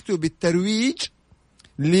شاركته بالترويج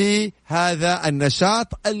لهذا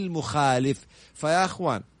النشاط المخالف. فيا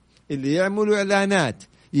أخوان اللي يعملوا إعلانات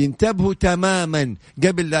ينتبهوا تماما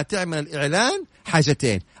قبل لا تعمل الإعلان.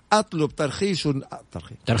 حاجتين: أطلب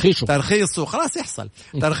ترخيصه خلاص يحصل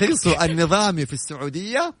ترخيصه النظامي في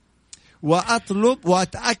السعودية، وأطلب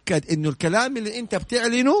وأتأكد إنه الكلام اللي أنت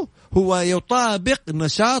بتعلنه هو يطابق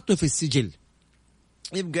نشاطه في السجل.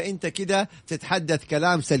 يبقى انت كده تتحدث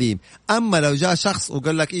كلام سليم. اما لو جاء شخص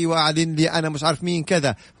وقال لك ايوه اعلن لي انا مش عارف مين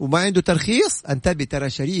كذا وما عنده ترخيص، انتبه ترى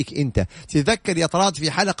شريك انت. تذكر يا طراد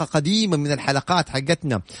في حلقة قديمة من الحلقات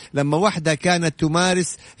حقتنا لما واحدة كانت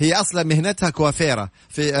تمارس، هي اصلا مهنتها كوافيرة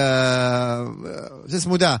في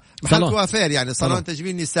اسمه ده محل كوافير يعني صالون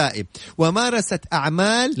تجميل نسائي، ومارست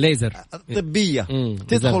اعمال ليزر طبية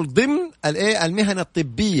تدخل ضمن المهن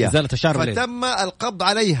الطبية، فتم القبض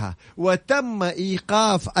عليها وتم ايقاف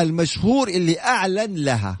المشهور اللي أعلن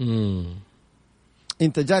لها.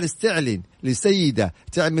 أنت جالس تعلن لسيدة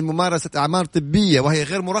تعمل ممارسة أعمال طبية وهي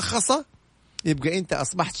غير مرخصة، يبقى أنت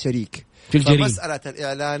أصبحت شريك في الجريمة. فمسألة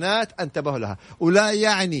الإعلانات انتبهوا لها، ولا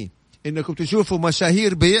يعني إنكم تشوفوا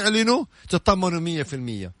مشاهير بيعلنوا تطمنوا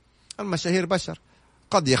 100%. المشاهير بشر،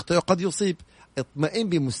 قد يخطئ وقد يصيب. اطمئن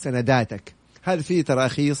بمستنداتك، هل في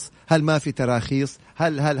تراخيص، هل ما في تراخيص،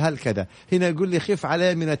 هل كذا. هنا يقول لي خف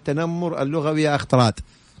عليه من التنمر اللغوي يا أخ طراد.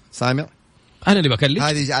 سامع؟ أنا اللي بكلم.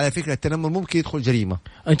 هذه على فكرة التنمر ممكن يدخل جريمة.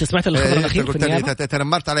 أنت سمعت الخبر الأخير في النيابة؟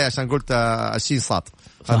 تنمرت علي عشان قلت 20 صاد.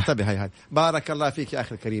 انتبه. هاي بارك الله فيك يا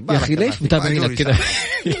أخي الكريم. يا أخي ليش متابعينك كذا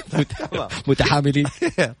متحاملين؟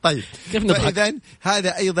 طيب إذن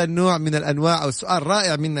هذا أيضا نوع من الأنواع، أو سؤال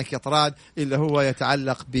رائع منك يا طراد اللي هو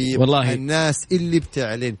يتعلق بالناس اللي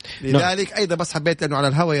بتعلن. لذلك أيضا بس حبيت أنه على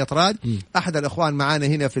الهوى يا طراد أحد الأخوان معانا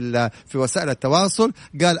هنا في وسائل التواصل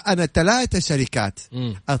قال أنا 3 شركات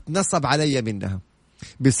اتنصب علي منها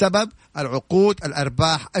بسبب العقود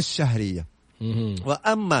الأرباح الشهرية.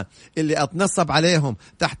 وأما اللي أتنصب عليهم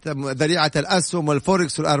تحت ذريعة الأسهم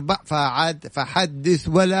والفوركس والأرباح فحدث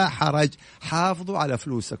ولا حرج، حافظوا على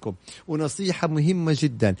فلوسكم. ونصيحة مهمة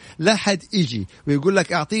جدا، لا حد يجي ويقول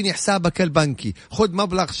لك أعطيني حسابك البنكي، خذ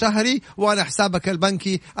مبلغ شهري وأنا حسابك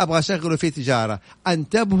البنكي أبغى أشغله في تجارة.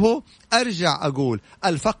 انتبهوا، أرجع أقول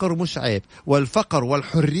الفقر مش عيب، والفقر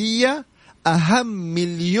والحرية أهم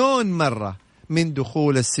مليون مرة من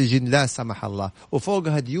دخول السجن لا سمح الله،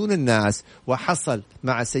 وفوقها ديون الناس. وحصل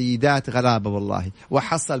مع سيدات غلابة والله،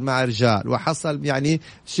 وحصل مع رجال، وحصل يعني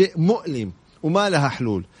شيء مؤلم وما لها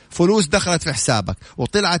حلول. فلوس دخلت في حسابك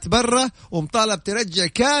وطلعت برا ومطالب ترجع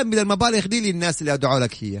كامل المبالغ دي للناس اللي أدعوا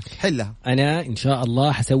لك هي. حلها. أنا إن شاء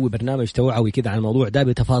الله حسوي برنامج توعوي كده عن الموضوع ده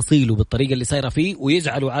بتفاصيله بالطريقة اللي صايرة فيه،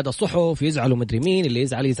 ويزعلوا عاد الصحف، يزعلوا مدري مين اللي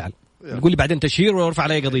يزعل يقول لي بعدين تشهير ويرفع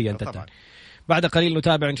علي قضية. أنت بعد قليل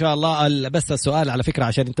نتابع إن شاء الله. بس السؤال على فكرة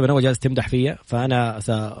عشان أنت من أول جالس تمدح فيا، فأنا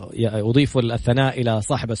سأضيف الثناء إلى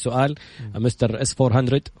صاحب السؤال مستر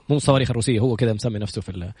S400، مو صواريخ الروسية، هو كده مسمي نفسه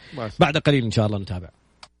في بعد قليل إن شاء الله نتابع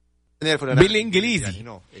بالإنجليزي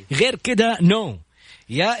يعني غير كده نو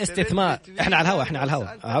يا استثمار. إحنا على الهواء، إحنا على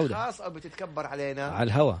الهواء. عودة خاص أو بتتكبر علينا على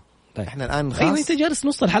الهواء. طيب إحنا الآن خاص. أيوة أنت جالس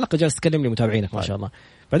نص الحلقة جالس تكلم لي متابعينك ما شاء الله،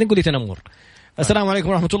 بعدين قولي تنمر. السلام عليكم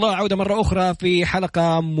ورحمة الله. عودة مرة أخرى في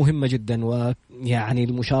حلقة مهمة جدا، ويعني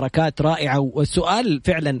المشاركات رائعة. والسؤال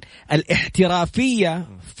فعلا الاحترافية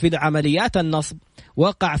في عمليات النصب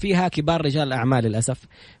وقع فيها كبار رجال الأعمال للأسف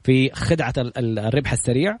في خدعة الربح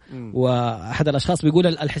السريع. وأحد الأشخاص بيقول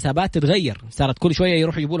الحسابات تتغير، صارت كل شوية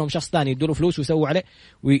يروح يجيبوا لهم شخص ثاني يدوا له فلوس ويسووا عليه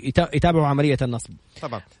ويتابعوا عملية النصب.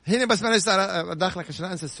 طبعا هنا بس معلش داخلك عشان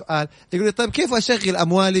أنسى السؤال، يقول لي طيب كيف أشغل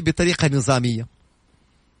أموالي بطريقة نظامية،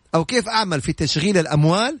 أو كيف أعمل في تشغيل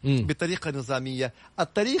الأموال بطريقة نظامية؟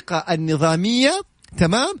 الطريقة النظامية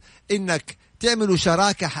تمام إنك تعملوا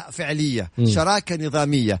شراكة فعلية، شراكة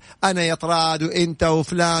نظامية. أنا يطراد وإنت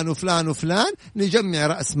وفلان وفلان وفلان نجمع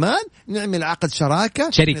رأس مال، نعمل عقد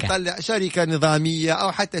شراكة، نطلع شركة نظامية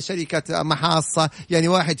أو حتى شركة محاصة. يعني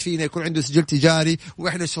واحد فينا يكون عنده سجل تجاري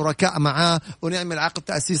وإحنا شركاء معاه، ونعمل عقد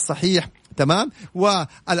تأسيس صحيح تمام.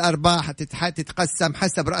 والأرباح تتقسم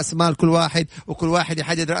حسب رأس مال كل واحد، وكل واحد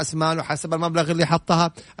يحدد رأس ماله حسب المبلغ اللي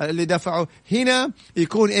حطها اللي دفعه. هنا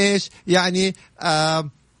يكون إيش يعني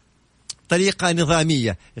طريقة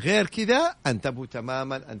نظامية. غير كذا انتبهوا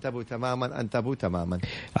تماما، انتبهوا تماما، انتبهوا تماما.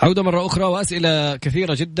 عودة مرة أخرى وأسئلة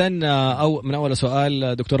كثيرة جدا. أو من أول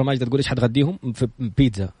سؤال دكتورة ماجدة تقول إيش حتغديهم في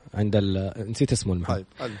بيتزا عند نسيت اسمه المحل.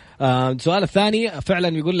 السؤال الثاني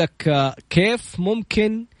فعلا يقول لك كيف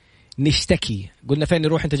ممكن نشتكي؟ قلنا فين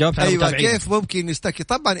نروح؟ انت جاوبت على أيوة كيف ممكن نشتكي.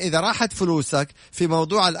 طبعا إذا راحت فلوسك في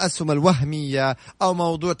موضوع الأسهم الوهمية أو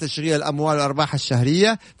موضوع تشغيل الأموال والأرباح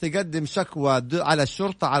الشهرية، تقدم شكوى على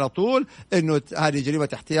الشرطة على طول إنه هذه جريمة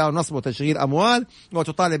احتيال ونصب وتشغيل أموال،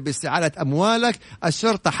 وتطالب باستعادة أموالك.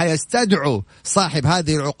 الشرطة حيستدعوا صاحب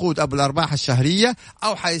هذه العقود أبو الأرباح الشهرية،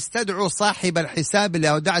 أو حيستدعوا صاحب الحساب اللي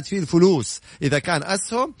أودعت فيه الفلوس إذا كان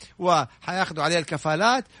أسهم، وحياخدوا عليه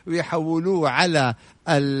الكفالات ويحولوه على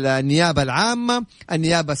النيابة العامة.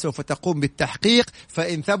 النيابة سوف تقوم بالتحقيق،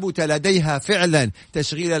 فإن ثبت لديها فعلا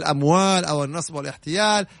تشغيل الأموال أو النصب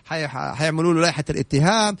والاحتيال حيعملوا له لائحة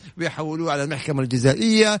الاتهام ويحولوه على المحكمة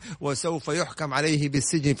الجزائية، وسوف يحكم عليه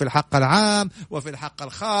بالسجن في الحق العام وفي الحق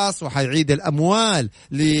الخاص، وحيعيد الأموال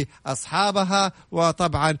لأصحابها،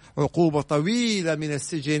 وطبعا عقوبة طويلة من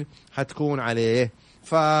السجن حتكون عليه.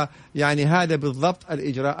 فيعني هذا بالضبط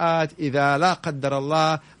الإجراءات إذا لا قدر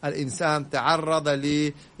الله الإنسان تعرض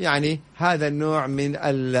يعني هذا النوع من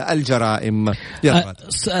الجرائم.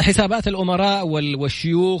 حسابات الأمراء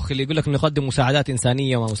والشيوخ اللي يقول لك نقدم مساعدات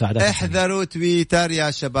إنسانية ومساعدات احذروا تويتر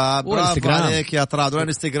يا شباب، برافو عليك يا طراد،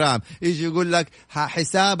 والانستغرام يجي يقول لك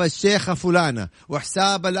حساب الشيخة فلانة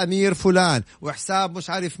وحساب الأمير فلان وحساب مش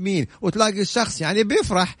عارف مين، وتلاقي الشخص يعني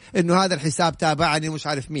بيفرح إنه هذا الحساب تابعني مش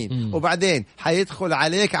عارف مين، وبعدين حيدخل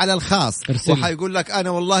حيدخل عليك على الخاص وحيقول لك أنا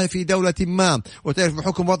والله في دولة ما، وتعرف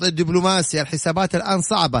بحكم وضع الدبلوماسي الحسابات الآن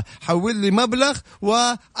صعبة، حول لي مبلغ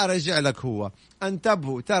وأرجع لك هو.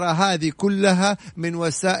 انتبهوا، ترى هذه كلها من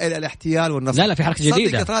وسائل الاحتيال والنصب. لا في حركة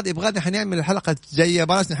جديدة. صدق ترى يبغى حنعمل الحلقة الجاية،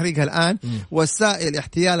 بلاش نحرقها الآن. وسائل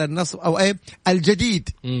احتيال النصب أو إيه الجديد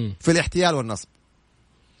في الاحتيال والنصب.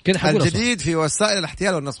 الجديد في وسائل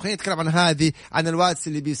الاحتيال والنصب. خلينا نتكلم عن هذه، عن الواتس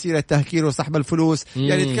اللي بيصير التهكير وسحب الفلوس.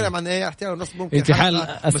 يعني نتكلم عن ايه احتيال والنصب. ممكن انتحال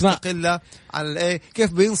مستقلة عن الايه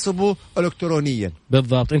كيف بينصبوا الكترونيا.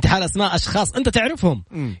 بالضبط، انتحال اسماء اشخاص انت تعرفهم.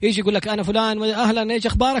 يجي يقول لك انا فلان، اهلا ايش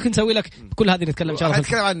اخبارك، نسوي لك كل هذه نتكلم ان شاء الله.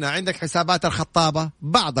 نتكلم عنها. عندك حسابات الخطابة،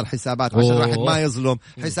 بعض الحسابات عشان الواحد ما يظلم.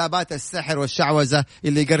 حسابات السحر والشعوذة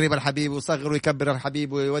اللي يقرب الحبيب ويصغر ويكبر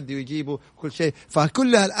الحبيب ويودي ويجيبه كل شيء.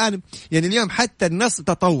 فكلها الآن يعني اليوم حتى النصب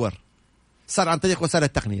تطور، صار عن طريق وسائل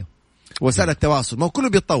التقنية، وسائل التواصل، ما كله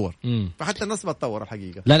بيتطور. فحتى النصب اتطور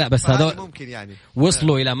الحقيقة. لا بس هذا ممكن يعني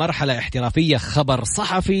وصلوا إلى مرحلة احترافية، خبر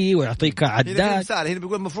صحفي ويعطيك عداد. هنا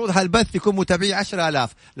بيقول المفروض هالبث يكون متابعي 10,000.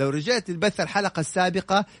 لو رجعت البث الحلقة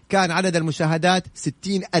السابقة كان عدد المشاهدات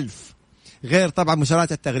 60,000، غير طبعا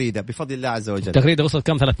مشاركات التغريدة بفضل الله عز وجل. التغريدة وصلت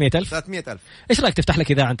كم؟ 300,000. 300,000. ايش رايك تفتح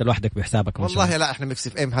لك اذاعه انت لوحدك بحسابك؟ والله لا، احنا ميكس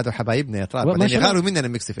اف ام هذا حبايبنا يا ترى، بعدين غاروا مننا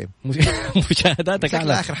ميكس اف ام. مشاهداتك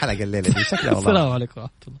على اخر حلقه الليله دي شكلها والله. السلام عليكم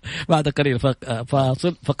بعد قليل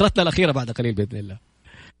فقرتنا الاخيره بعد قليل باذن الله.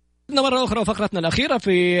 مرة أخرى فقرتنا الأخيرة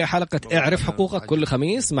في حلقة اعرف حقوقك كل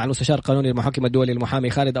خميس مع المستشار القانوني المحكم الدولي المحامي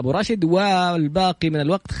خالد أبو راشد. والباقي من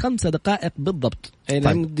الوقت 5 دقائق بالضبط.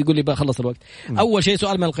 طيب. يقول لي بخلص الوقت. أول شيء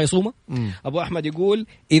سؤال من القيصومة. أبو أحمد يقول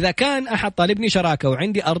إذا كان أحد طالبني شراكة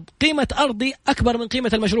وعندي أرض، قيمة أرضي أكبر من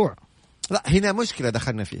قيمة المشروع. لا هنا مشكلة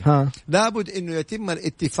دخلنا فيها. لابد إنه يتم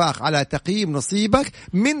الاتفاق على تقييم نصيبك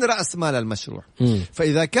من رأس مال المشروع.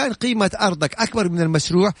 فإذا كان قيمة أرضك أكبر من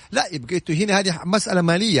المشروع، لا يبقى هنا هذه مسألة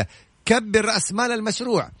مالية. كبر رأس مال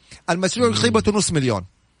المشروع. المشروع قيمته 500,000،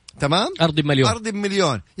 تمام؟ أرض بمليون. أرض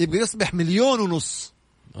بمليون يبقى يصبح 1,500,000.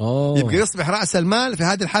 يبقى يصبح رأس المال في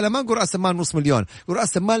هذه الحالة ما نقول رأس المال 500,000، نقول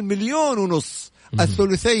رأس المال 1,500,000.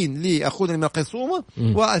 الثلثين لأخونا من القيصومة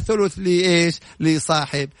والثلث لإيش؟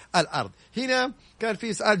 لصاحب الأرض. هنا كان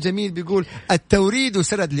في سؤال جميل بيقول التوريد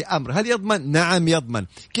سند لأمر، هل يضمن؟ نعم يضمن.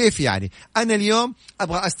 كيف يعني؟ أنا اليوم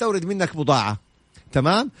أبغى أستورد منك بضاعة،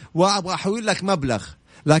 تمام؟ وأبغى أحول لك مبلغ،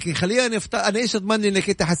 لكن خلينا نفترض أنا إيش أضمن لي إنك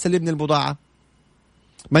أنت حتسلمني البضاعة؟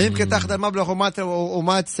 ما يمكن تأخذ المبلغ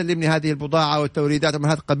وما تسلمني هذه البضاعة والتوريدات من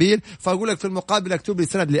هذا القبيل. فأقول لك في المقابل اكتب لي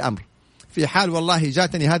سند لأمر. في حال والله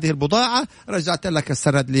جاتني هذه البضاعة رجعت لك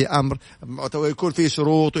السند لأمر، ويكون في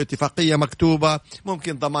شروط واتفاقية مكتوبة،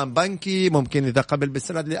 ممكن ضمان بنكي، ممكن إذا قبل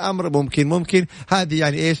بالسند لأمر، ممكن هذه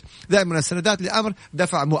يعني إيش دائما السندات لأمر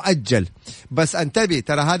دفع مؤجل. بس انتبه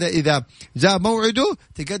ترى هذا إذا جاء موعده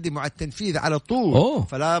تقدم على التنفيذ على طول.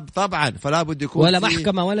 فلا بد يكون ولا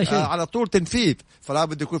محكمة ولا شيء، على طول تنفيذ. فلا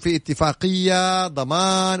بد يكون في اتفاقية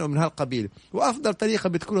ضمان ومن هالقبيل. وأفضل طريقة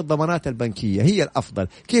بتكون الضمانات البنكية هي الأفضل.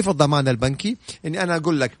 كيف الضمان البنكي؟ إني أنا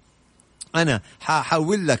أقول لك أنا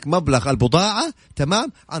ححول لك مبلغ البضاعة،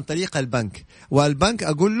 تمام، عن طريق البنك، والبنك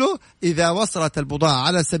أقول له إذا وصلت البضاعة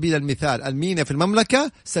على سبيل المثال المينا في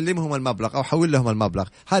المملكة سلمهم المبلغ أو حول لهم المبلغ.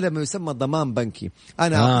 هذا ما يسمى ضمان بنكي.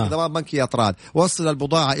 أنا ضمان بنكي أطراد، وصل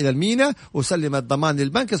البضاعة إلى المينا وسلم الضمان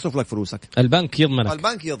للبنك يصرف لك فلوسك. البنك يضمنك.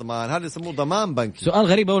 البنك يضمان، هذا يسموه ضمان بنكي. سؤال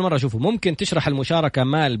غريب أول مرة أشوفه. ممكن تشرح المشاركة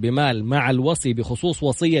مال بمال مع الوصي بخصوص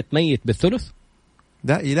وصية ميت بالثلث؟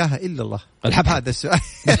 لا إله إلا الله. الحب هذا السؤال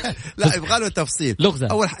لا يبغى له تفصيل. لغزة.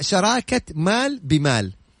 أول شراكة مال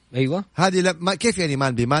بمال. أيوة. هذه كيف يعني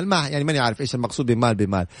مال بمال؟ ما يعني ماني عارف إيش المقصود بمال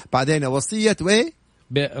بمال. بعدين وصية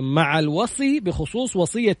مع الوصي بخصوص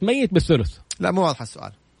وصية ميت بالثلث. لا مو واضح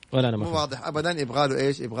السؤال. ولا أنا مو واضح أبدا. يبغى له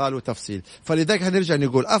إيش؟ يبغى له تفصيل. فلذلك هنرجع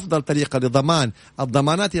نقول أفضل طريقة لضمان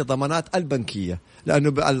الضمانات هي الضمانات البنكية،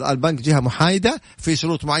 لأنه البنك جهة محايدة في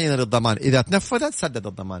شروط معينة للضمان، إذا تنفذت سدد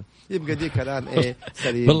الضمان. يبقى دي كلام إيه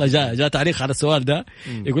سليم. والله جاء تعليق على السؤال ده.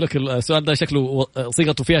 يقول لك السؤال ده شكله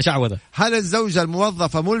صيغته فيها شعوذة. هل الزوجة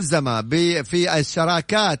الموظفة ملزمة في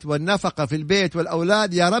الشراكات والنفقة في البيت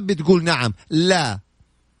والأولاد؟ يا رب تقول نعم. لا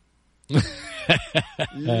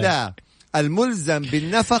لا، الملزم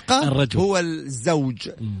بالنفقة الرجل. هو الزوج.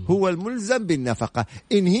 هو الملزم بالنفقة.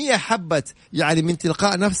 إن هي حبت يعني من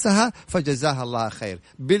تلقاء نفسها فجزاها الله خير.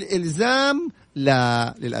 بالإلزام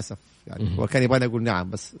لا، للأسف. يعني وكان يبغى أقول نعم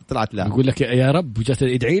بس طلعت لا. يقول لك يا رب وجات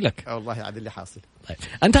ادعي لك. والله عاد اللي حاصل. طيب.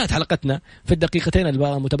 انتهت حلقتنا، في الدقيقتين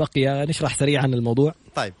المتبقية نشرح سريعا الموضوع.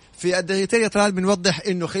 طيب في الدقيقتين يا طلال بنوضح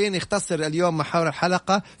إنه خلينا نختصر اليوم محاور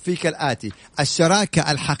الحلقة في كالآتي: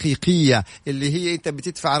 الشراكة الحقيقية اللي هي أنت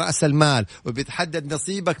بتدفع رأس المال وبتحدد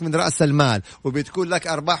نصيبك من رأس المال وبتكون لك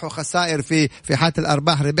أرباح وخسائر، في حالة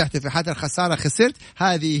الأرباح ربحت، في حالة الخسارة خسرت.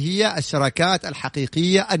 هذه هي الشراكات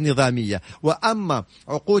الحقيقية النظامية. وأما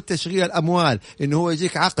عقود تشغيل الأموال إنه هو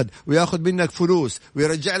يجيك عقد ويأخذ منك فلوس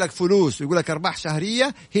ويرجع لك فلوس ويقول لك أرباح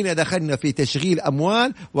شهرية، هنا دخلنا في تشغيل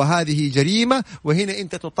أموال وهذه جريمة، وهنا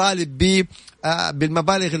أنت تطالب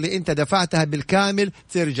بالمبالغ اللي أنت دفعتها بالكامل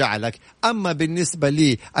ترجع لك. أما بالنسبة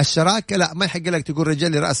للشراكة لا، ما يحق لك تقول رجع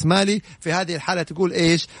لي رأس مالي. في هذه الحالة تقول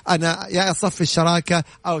إيش؟ أنا يا أصف الشراكة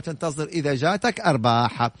أو تنتظر إذا جاتك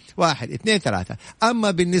أرباح. 1 2 3.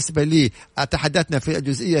 أما بالنسبة لي تحدثنا في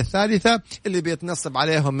الجزئية الثالثة اللي بيتنصب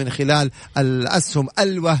عليهم من خلال الأسهم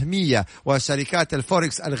الوهمية وشركات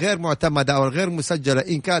الفوركس الغير معتمدة أو الغير مسجلة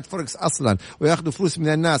إن كانت فوركس أصلا، ويأخذوا فلوس من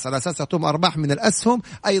الناس على أساس يعطوهم أرباح من الأسهم.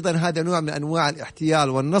 أيضا هذا نوع من أنواع الاحتيال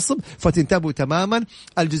والنصب، فتنتبهوا تماما.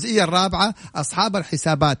 الجزئية الرابعة: أصحاب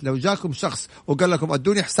الحسابات، لو جاكم شخص وقال لكم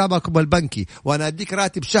أدوني حسابكم البنكي وأنا أديك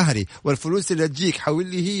راتب شهري والفلوس اللي تجيك حول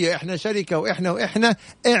لي هي إحنا شركة وإحنا،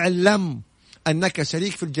 اعلم أنك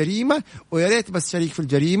شريك في الجريمة. ويا ريت بس شريك في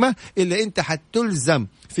الجريمة إلا أنت حتلزم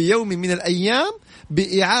في يوم من الأيام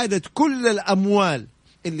بإعادة كل الأموال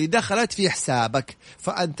اللي دخلت في حسابك.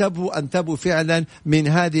 فانتبهوا فعلا من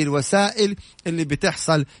هذه الوسائل اللي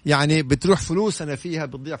بتحصل، يعني بتروح فلوسنا فيها،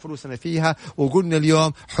 بتضيع فلوسنا فيها. وقلنا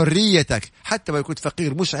اليوم حريتك حتى لو كنت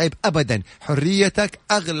فقير مش عيب أبدا، حريتك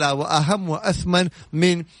أغلى وأهم وأثمن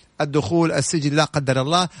من الدخول السجن لا قدر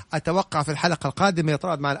الله. أتوقع في الحلقة القادمة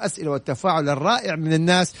يطرد مع الأسئلة والتفاعل الرائع من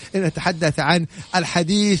الناس إن نتحدث عن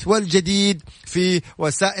الحديث والجديد في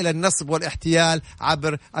وسائل النصب والاحتيال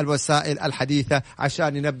عبر الوسائل الحديثة،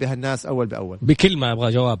 عشان ننبه الناس أول بأول. بكلمة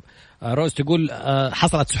أبغى جواب. روز تقول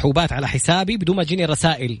حصلت سحوبات على حسابي بدون ما تجيني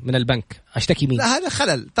رسائل من البنك، اشتكي مين؟ لا هذا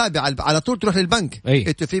خلل تابع، على طول تروح للبنك.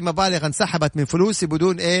 انتوا في مبالغ انسحبت من فلوسي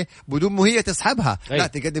بدون مهية تسحبها. لا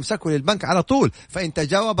تقدم شكوى للبنك على طول، فإن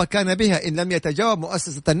تجاوب كان بها، إن لم يتجاوب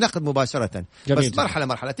مؤسسة النقد مباشرة. بس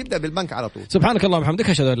مرحلة تبدأ بالبنك على طول. سبحانك اللهم وبحمدك،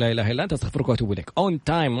 أشهد أن لا إله إلا أنت، أستغفرك وأتوب إليك. أون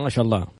تايم ما شاء الله.